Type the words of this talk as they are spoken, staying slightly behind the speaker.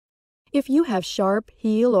If you have sharp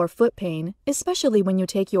heel or foot pain, especially when you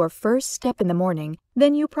take your first step in the morning,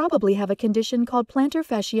 then you probably have a condition called plantar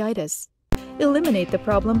fasciitis. Eliminate the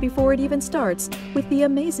problem before it even starts with the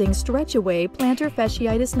amazing Stretch Away Plantar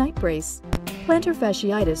Fasciitis Night Brace. Plantar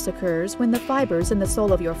fasciitis occurs when the fibers in the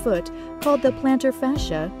sole of your foot, called the plantar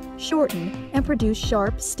fascia, shorten and produce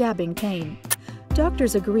sharp, stabbing pain.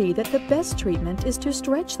 Doctors agree that the best treatment is to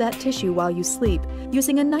stretch that tissue while you sleep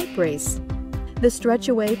using a night brace. The Stretch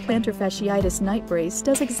Away Plantar Fasciitis Night Brace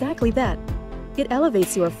does exactly that. It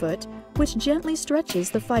elevates your foot, which gently stretches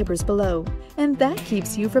the fibers below, and that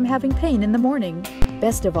keeps you from having pain in the morning.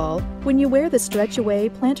 Best of all, when you wear the Stretch Away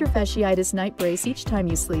Plantar Fasciitis Night Brace each time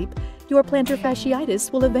you sleep, your plantar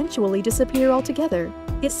fasciitis will eventually disappear altogether.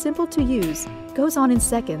 It's simple to use, goes on in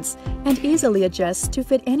seconds, and easily adjusts to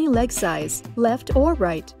fit any leg size, left or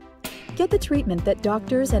right. Get the treatment that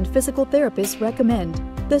doctors and physical therapists recommend,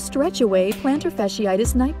 the Stretch Away Plantar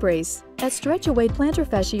Fasciitis Night Brace, at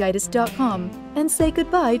stretchawayplantarfasciitis.com, and say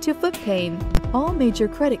goodbye to foot pain. All major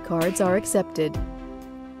credit cards are accepted.